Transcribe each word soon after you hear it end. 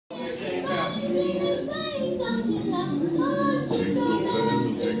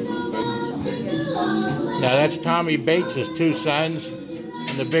Now that's Tommy Bates' two sons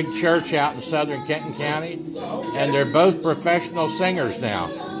in the big church out in southern Kenton County, and they're both professional singers now.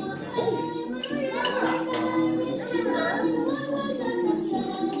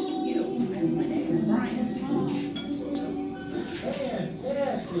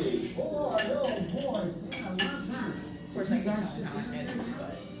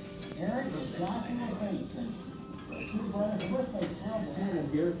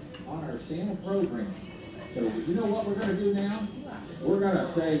 Here on our Santa program. So you know what we're going to do now? We're going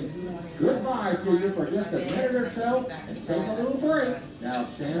to say goodbye to you for just a minute or so and take a little break. Now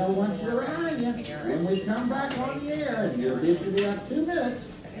Santa wants to remind you, when we come back on the air, and you'll be about 2 minutes.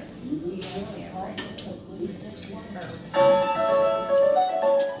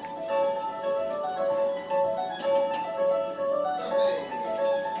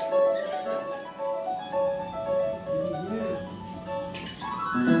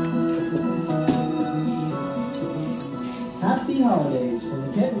 Happy holidays from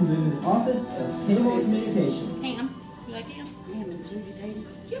the Kenton Booth Office of Cable Communication. Ham. You like ham? Ham and sweet potatoes.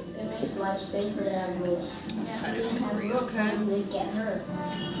 Yep. It makes life safer to have rules. I do. They get hurt.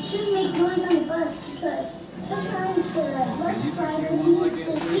 You shouldn't make noise on the bus because sometimes the bus driver needs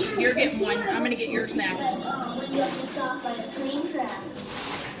to see. You're getting one. I'm gonna get yours now. When you have to stop by the train tracks.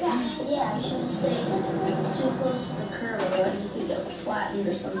 Yeah, you shouldn't stay too close to the curb, otherwise you could get flattened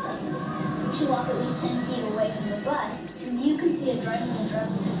or something. You should walk at least 10 feet away from the bus so you can see it driving and the driver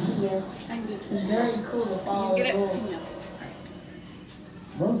can see you. It's very cool to follow the rules.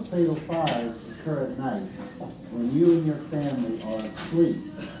 Most fatal fires occur at night when you and your family are asleep.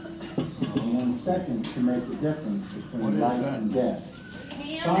 And when seconds can make the difference between life and death.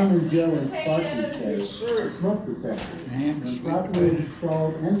 Simon, Joe, and Sparky say a smoke detector, when properly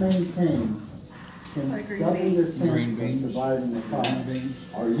installed and maintained, can double your chance of surviving the fire.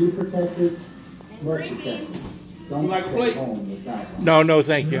 Are you protected? Smoke detector. Don't stay home without one. No, no,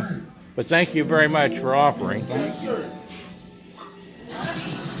 thank you. But thank you very much for offering. Thank you.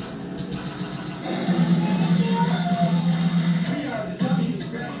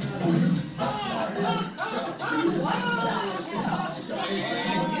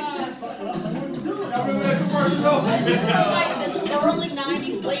 Like the early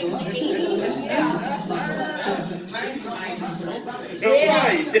 90s, late 80s. Yeah.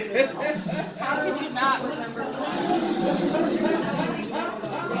 How could you not remember?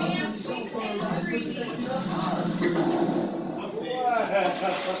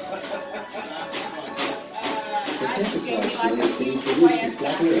 The Santa Claus show is being produced in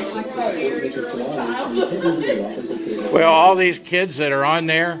collaboration with Richard Claus and the Kenton Booth Office of Cable. Well, all these kids that are on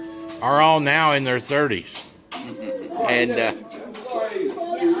there are all now in their 30s. And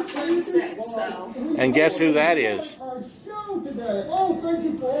and guess who that is?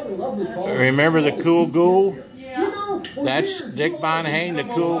 Remember the Cool Ghoul? That's Dick Bonhane, the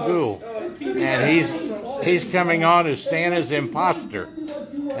Cool Ghoul. And he's coming on as Santa's imposter.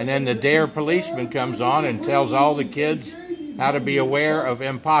 And then the Dare policeman comes on and tells all the kids how to be aware of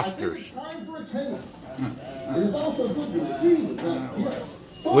imposters.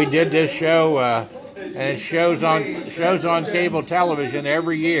 We did this show, and it shows on cable television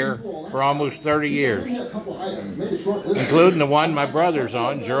every year for almost 30 years, including the one my brother's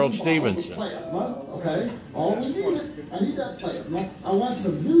on, Gerald Stephenson. Okay, all we need, I need that plasma. I want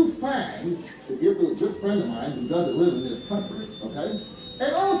some new fangs to give to a good friend of mine who doesn't live in this country, okay?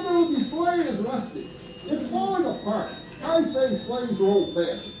 And also, the sleigh is rusty. It's falling apart. I say sleighs are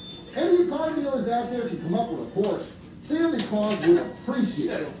old-fashioned. Any car dealers out there can come up with a Porsche. Santa Claus would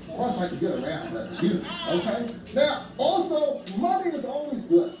appreciate it. Plus, I can get around that computer, okay? Now, also, money is always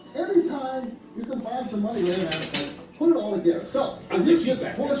good. Anytime you can find some money laying out of place, put it all together. So, if you get the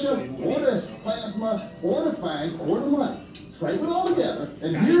Porsche, or the plasma, or the fangs, or the money, scrape it all together,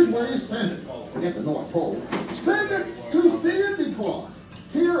 and here's where you send it. Forget the North Pole. Send it to Santa Claus,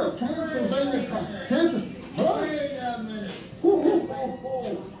 here of Pennsylvania. Wait a minute. Who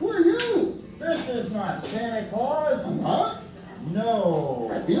are you? This is not Santa Claus. Huh? No.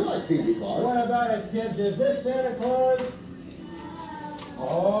 I feel like Santa Claus. What about it, kids? Is this Santa Claus?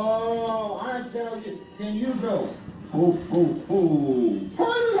 Oh, I tell you, can you go? Ho, ho, ho.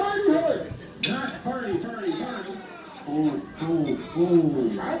 Party! Not party, party, party. Ho, ho, ho.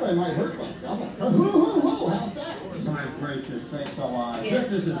 I thought I might hurt myself. Ho, ho, ho. How's that? My gracious sakes alive.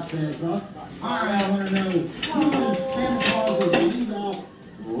 This isn't Santa. I want to know who is Santa Claus's lead-off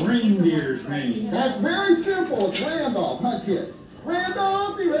reindeer's name. That's very simple. It's Randolph, huh, kids?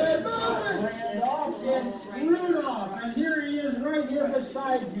 Randolph, Randolph. Randolph and Rudolph, and here he is right here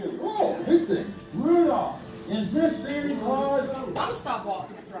beside you. Oh, big thing. Rudolph, is this Santa Claus? I'm gonna stop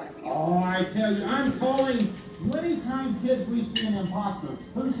walking in front of you. Oh, I tell you, I'm calling. Anytime kids we see an imposter,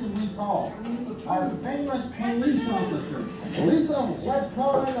 who should we call? Our famous police officer. Police officer. Let's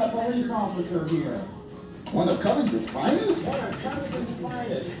call in a police officer here. One of Covington's finest? One of Covington's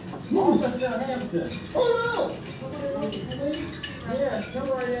finest. Officer Hampton. Oh, Yes, come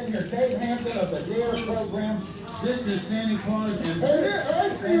right in here. Dave Hampton of the DARE program. This is Santa Claus, and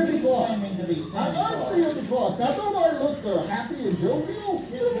I'm Santa Claus. claiming to be Santa I'm Claus. Santa Claus. Now, don't I look happy and jovial?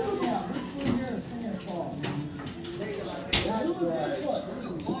 Yeah, here's Santa Claus. That's right.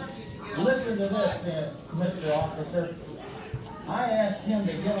 Listen to this, Mr. Officer. I asked him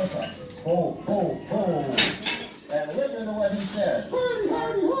to give us a ho, ho, ho. And listen to what he said. Hurry,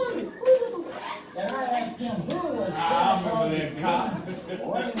 hurry, hurry. And I asked him who was Santa Claus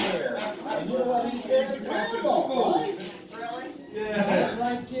right here. And you know what he said? Yeah,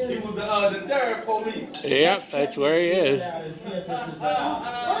 Right, he kids? was the DARE police. Yep, that's where he is. I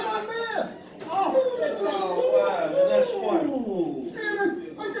missed. Oh, wow, that's funny. Santa,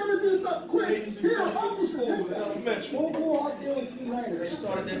 I gotta do something quick. Here, I'm just going to Elementary. I'll deal with you later. They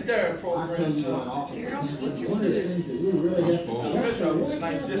started the DARE program. One of the things that we really have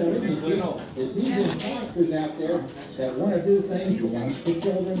to you know, is these imposters out there that want to do things to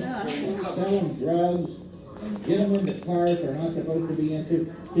children, sell them drugs, and get them into cars they're not supposed to be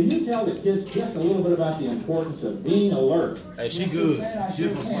into. Can you tell the kids just a little bit about the importance of being alert? Hey, she good. She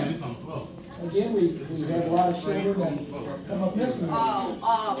Sure gonna can. swing this on the floor. Again, we have a lot of children that come up missing. A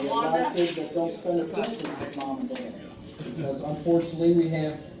lot of Wanda. kids that don't spend a Christmas with mom and dad. Because unfortunately, we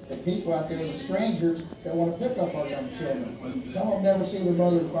have the people out there, the strangers, that want to pick up our young children. And some of them never see their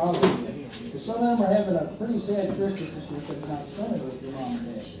mother and father again. So some of them are having a pretty sad Christmas this year because they're not spending it with your mom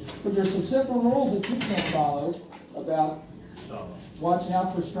and dad. But there's some simple rules that you can't follow about watching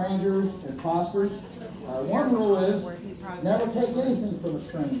out for strangers, imposters. One rule is never take anything from a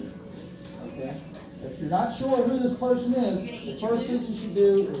stranger. Okay? If you're not sure who this person is, the first thing you should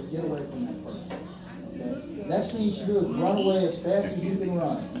do is get away from that person. Okay? Next thing you should do is run away as fast as you can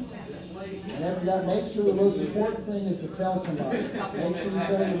run. And after that, make sure the most important thing is to tell somebody. Make sure you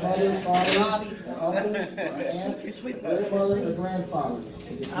tell your mother, father, uncle, aunt, grandmother, or grandfather. Just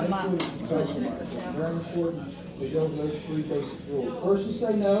make sure that you tell somebody. It's very important to go those 3 basic rules. First, you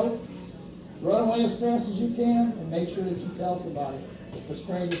say no. Run away as fast as you can, and make sure that you tell somebody if a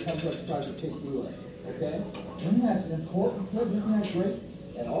stranger comes up and tries to pick you up. Okay? Isn't that important, kids? Isn't that great?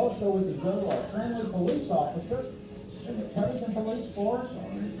 And also, we can go to our friendly police officer in the Covington Police Force, or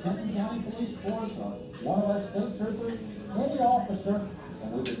the Kenton County Police Force, or one of our state troopers, any officer,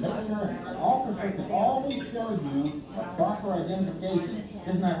 and we can make sure an officer can always show you a proper identification.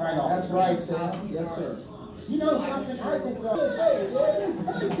 Isn't that right, officer? That's right, Sam. Yes, sir. You know something? I think we ought to say it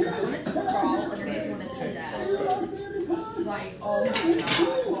is. Crawl underneath one of the desks. Like, oh my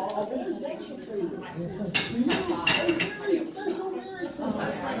God, all the people that you see in my school. I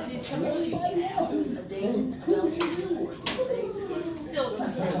was like, dude, come and shoot me now. It was a ding. Still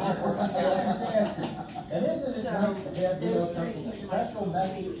doesn't say And isn't it nice to have, you know, something, a special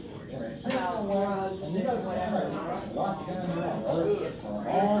message in a simple way? And you know, Santa watched down there on Earth for a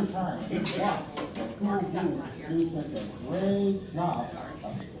long time. He's watched the cool dudes do such a great job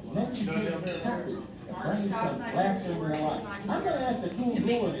of making kids happy. Bringing some laughter in their life. I'm going to ask the cool dude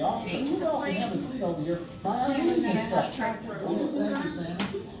or the officer, who else can have a seat over here by our meeting instructor. Will you do that, Santa?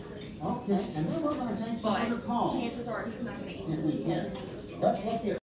 Okay, and then we're going to take some other But calls. chances are he's not going to eat If this. we can. Let's look at